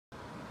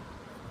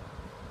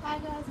Hi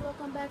guys,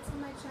 welcome back to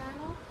my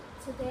channel.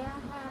 Today I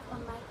have a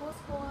Michaels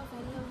store. If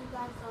any of you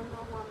guys don't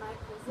know what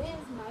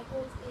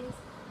Michaels is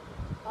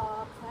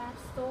a craft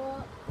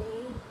store.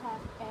 They have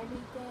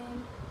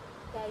everything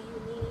that you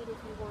need if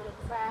you want to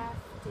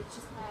craft. They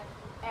just have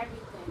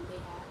everything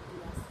they have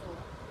in that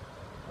store.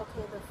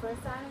 Okay, the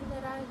first item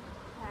that I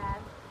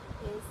have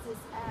is this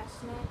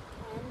Ashnet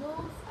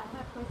candles. I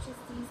have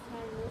purchased these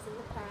candles in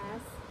the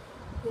past.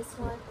 This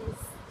one is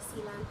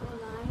cilantro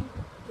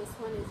lime. This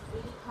one is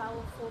really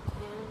powerful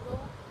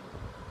candle.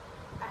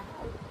 I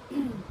had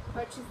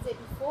purchased it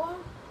before,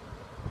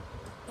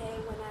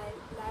 and when I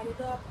light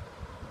it up,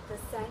 the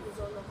scent is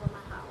all over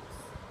my house.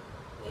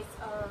 It's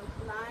a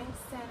lime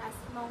scent. I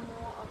smell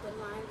more of the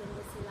lime than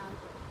the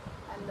cilantro.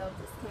 I love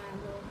this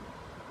candle.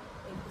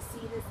 If you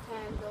see this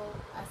candle,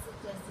 I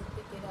suggest you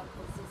pick it up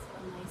because it's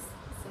a nice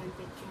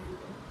scented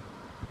candle.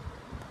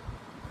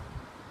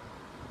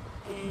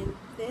 And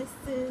this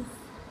is,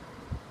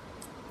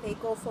 they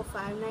go for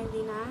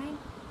 $5.99,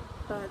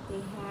 but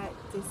they had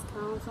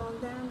discounts on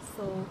them,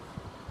 so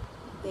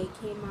they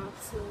came out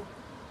to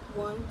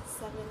 $1.79.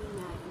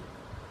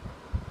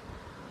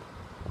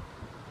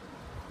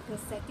 The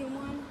second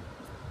one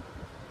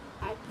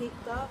I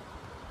picked up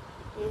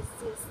is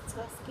this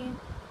Tuscan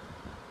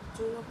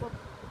Juniper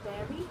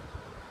Berry.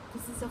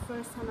 This is the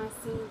first time I've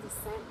seen the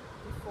scent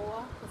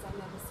before because I've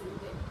never seen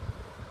it.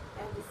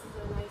 And this is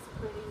a nice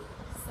pretty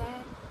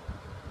scent.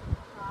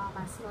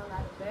 I smell a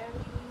lot of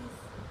berries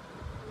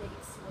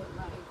mixed with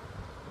like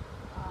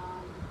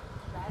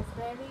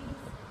raspberries.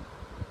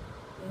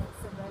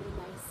 It's a very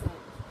nice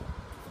scent.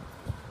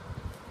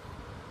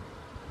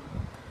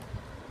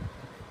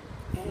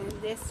 And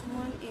this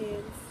one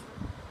is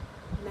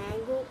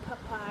mango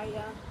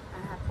papaya. I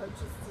have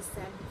purchased this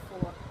scent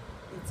before.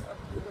 It's a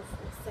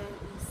beautiful scent.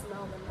 You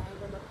smell the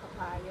mango and the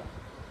papaya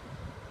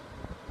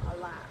a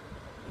lot.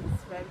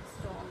 It's very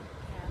strong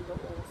candle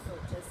also,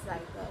 just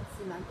like the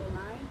cilantro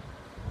lime.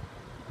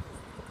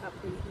 Look how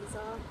pretty these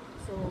are.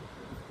 So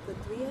the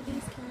three of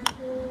these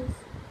candles,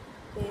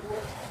 they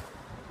were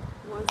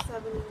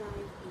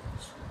 $1.79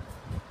 each.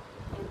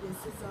 And this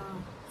is a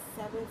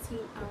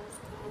 17-ounce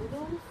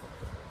candle.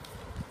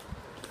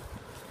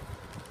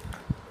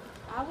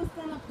 I was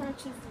gonna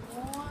purchase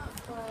more,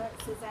 but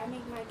since I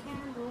make my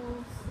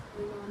candles,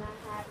 you know, and I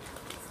have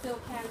still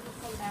candles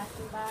from Bath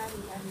and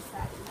Body, I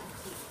decided not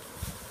to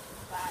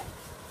buy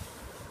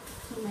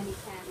too many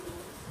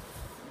candles.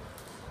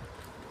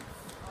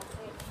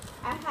 Okay,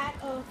 I had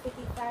a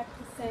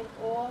 55%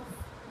 off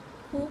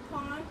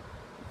coupon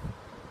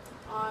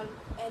on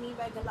any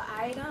regular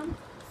item,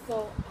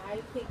 so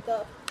I picked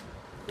up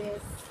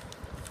this.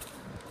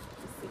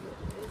 Let's see what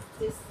it is.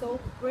 This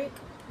soap brick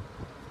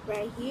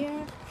right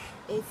here.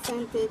 It's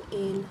scented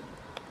in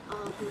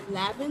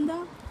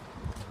lavender.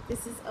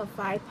 This is a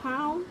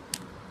 5-pound.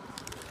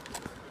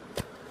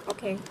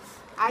 Okay,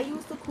 I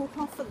used the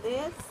coupon for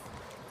this.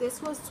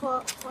 This was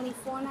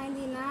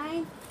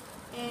 $24.99,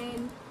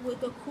 and with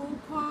the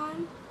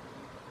coupon,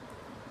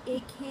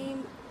 it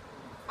came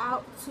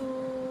out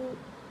to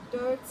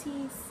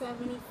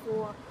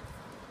 $13.74.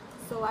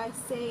 So I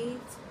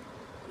saved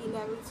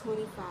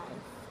 $11.25.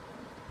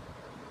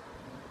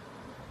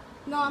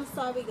 No, I'm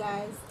sorry,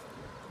 guys.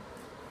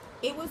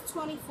 It was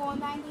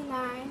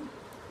 $24.99,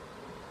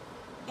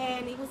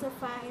 and it was a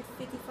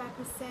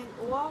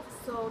 55% off,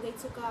 so they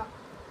took out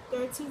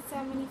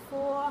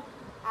 $13.74.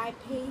 I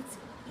paid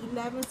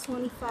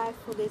 $11.25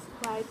 for this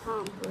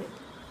 5-pound brick,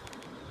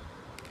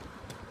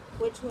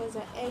 which was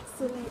an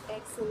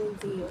excellent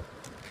deal.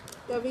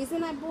 The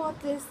reason I bought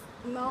this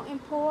melt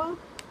and pour,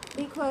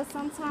 because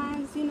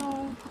sometimes, you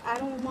know, I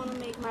don't want to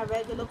make my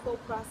regular cold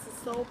process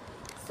soap,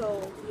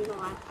 so, you know,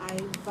 I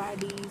buy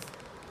these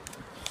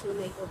to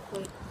make a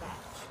quick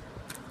batch.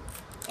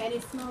 And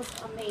it smells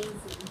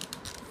amazing.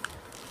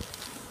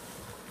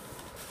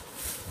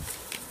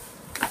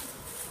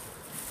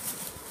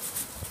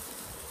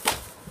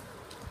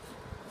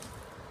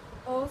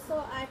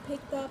 Also, I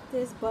picked up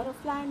this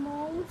butterfly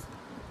mold.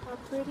 How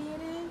pretty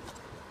it is.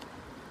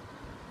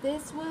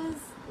 This was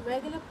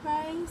regular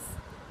price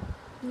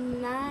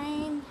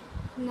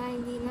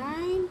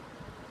 $9.99,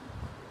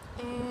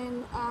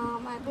 and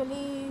I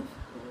believe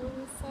what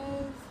it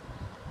says,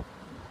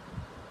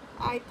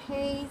 I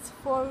paid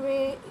for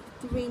it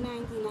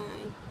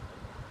 $3.99.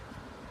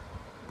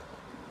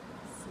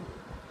 So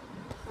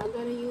I'm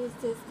gonna use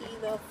this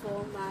either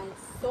for my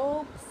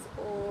soaps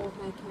or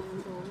my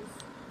candles.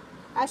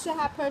 I should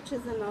have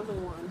purchased another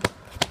one.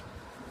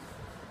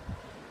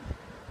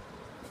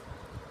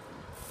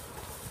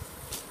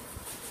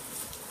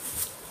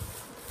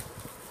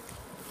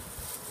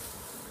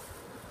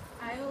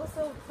 I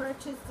also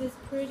purchased this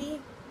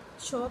pretty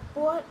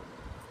chalkboard,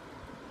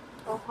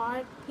 a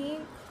hard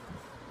pink.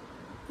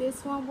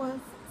 This one was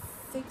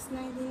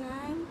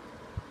 $6.99,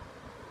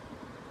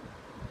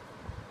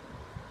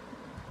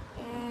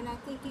 and I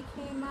think it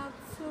came out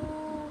to,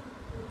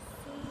 let's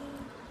see,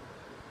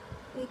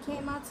 it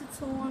came out to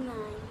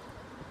 $2.09.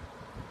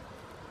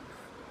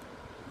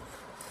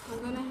 I'm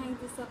gonna hang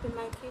this up in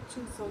my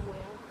kitchen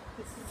somewhere.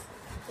 This is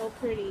so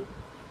pretty.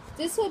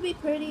 This will be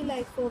pretty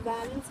like for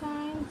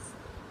Valentine's.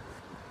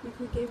 You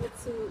could give it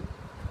to,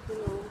 you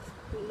know,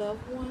 your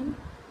loved one.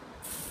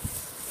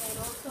 And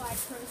also I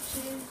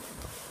purchased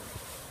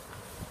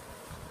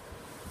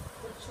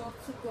the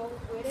chalk to go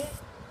with it.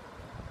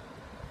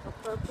 The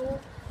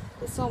purple.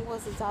 This one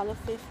was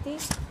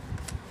 $1.50.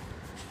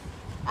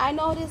 I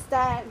noticed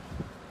that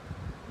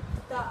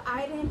the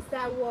items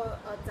that were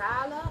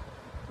 $1,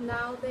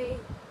 now they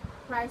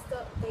priced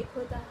up. They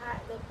put the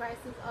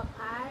prices up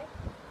high.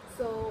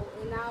 So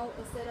and now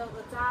instead of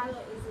 $1,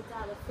 it's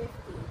 $1.50.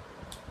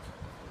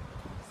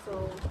 So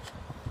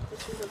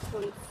this is a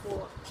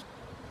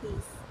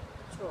 24-piece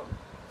chalk.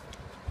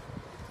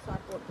 So I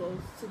put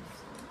those two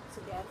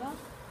together.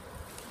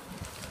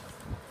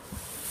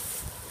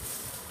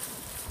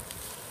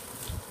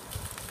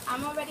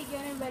 I'm already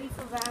getting ready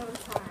for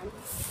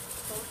Valentine's.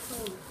 So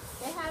soon.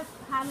 They have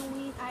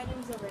Halloween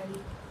items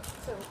already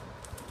too.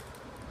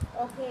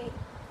 Okay,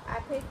 I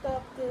picked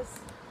up this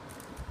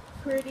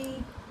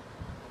pretty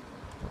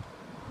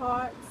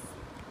hearts.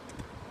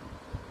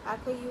 I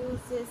could use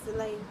this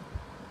like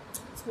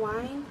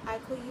twine. I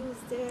could use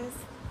this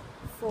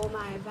for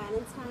my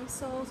Valentine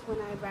souls when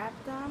I wrap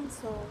them.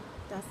 So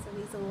that's the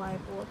reason why I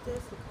bought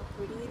this. Look how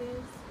pretty it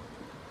is.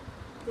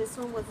 This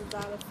one was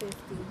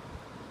 $1.50.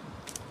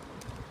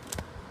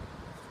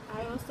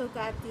 I also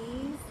got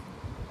these.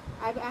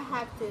 I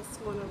have this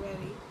one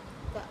already.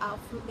 The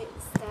alphabet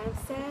stamp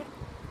set.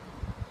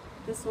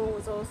 This one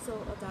was also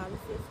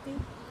 $1.50.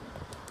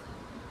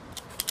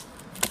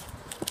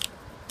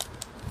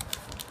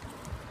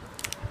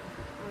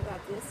 I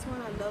got this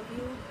one. I love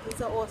you.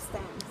 These are all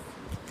stamps.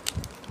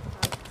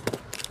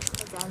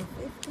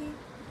 $1.50.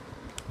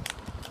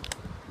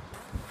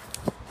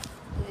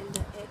 And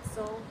the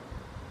EXO,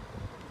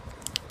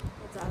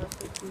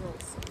 $1.50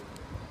 also.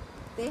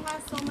 They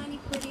have so many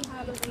pretty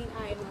Halloween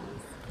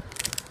items.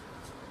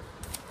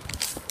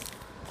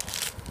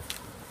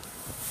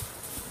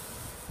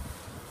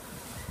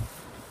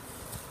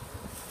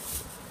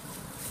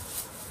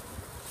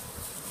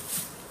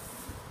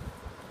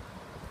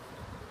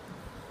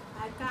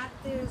 I got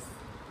this.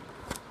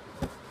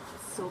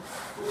 So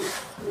cool.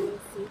 Let me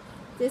see.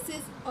 This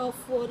is a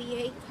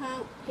 48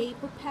 count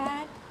paper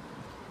pad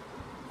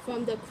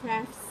from the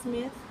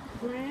Craftsmith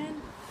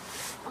brand.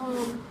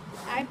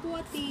 I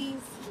bought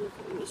these.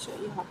 Let me show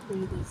you how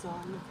pretty these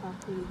are. Look how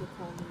pretty the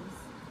colors.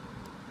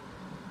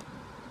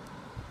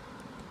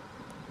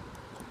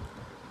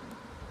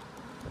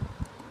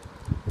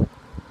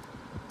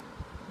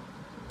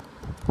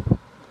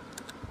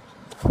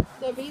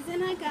 The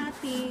reason I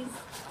got these,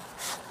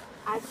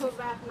 I could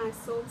wrap my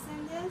soaps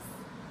in this,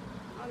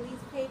 on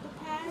these paper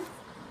pads,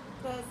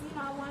 because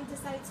I wanted to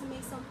decide to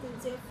make something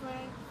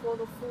different for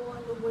the fall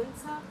and the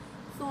winter.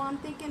 So I'm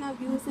thinking of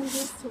using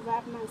this to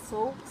wrap my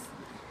soaps.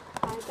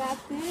 I got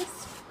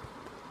this,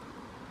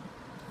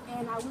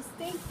 and I was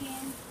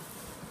thinking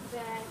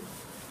that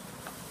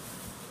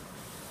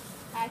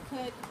I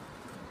could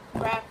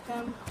wrap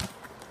them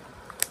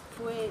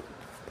with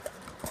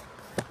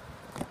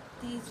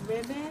these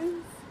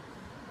ribbons.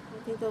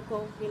 I think they'll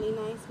go really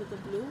nice with the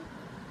blue.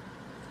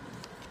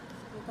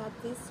 I got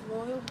this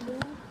royal blue.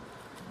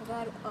 I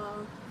got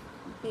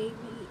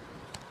baby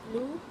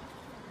blue.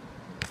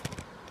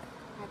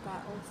 I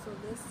got also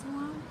this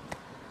one.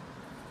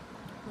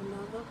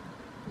 Another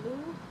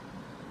blue.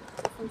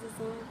 Different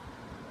design.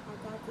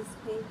 I got this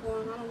pink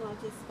one. I don't know, I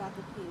just got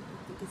the pink. I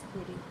think it's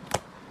pretty.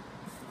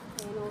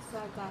 And also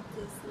I got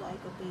this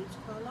like a beige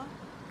color.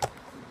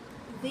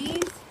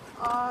 These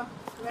are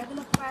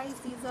regular price.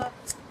 These are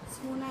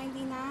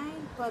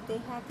 $2.99, but they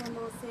have them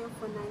on sale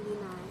for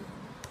 $99.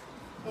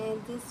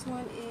 And this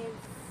one is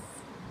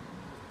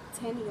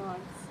 10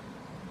 yards.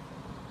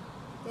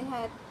 They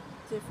had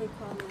different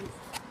colors.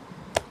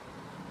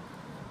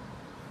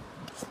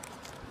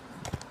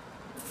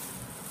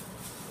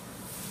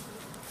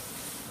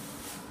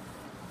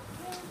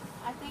 Yeah,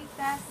 I think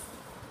that's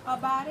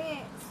about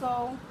it.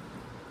 So,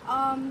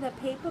 the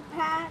paper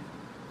pad,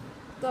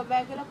 the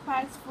regular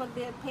price for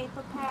the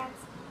paper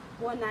pads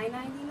were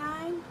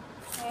 $9.99,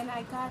 and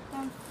I got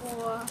them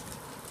for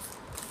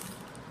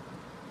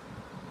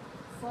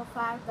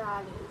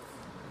 $5.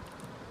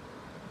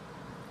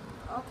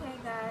 Okay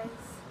guys,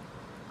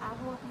 I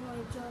hope you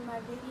enjoyed my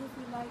video. If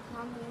you like,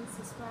 comment, and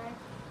subscribe.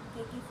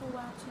 Thank you for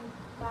watching.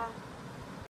 Bye.